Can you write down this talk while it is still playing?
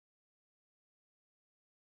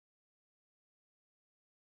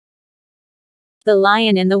The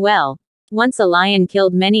lion in the well. Once a lion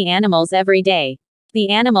killed many animals every day. The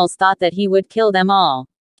animals thought that he would kill them all.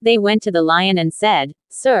 They went to the lion and said,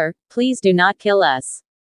 "Sir, please do not kill us.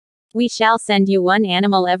 We shall send you one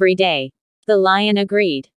animal every day." The lion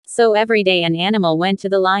agreed. So every day an animal went to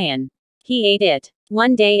the lion. He ate it.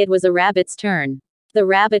 One day it was a rabbit's turn. The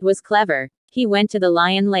rabbit was clever. He went to the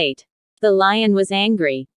lion late. The lion was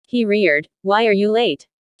angry. He reared, "Why are you late?"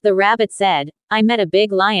 The rabbit said, "I met a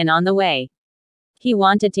big lion on the way. He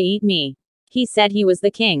wanted to eat me. He said he was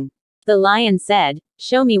the king." The lion said,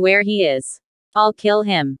 "Show me where he is. I'll kill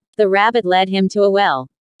him." The rabbit led him to a well.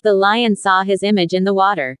 The lion saw his image in the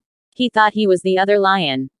water. He thought he was the other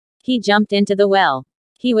lion. He jumped into the well.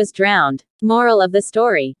 He was drowned. Moral of the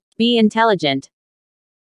story: be intelligent.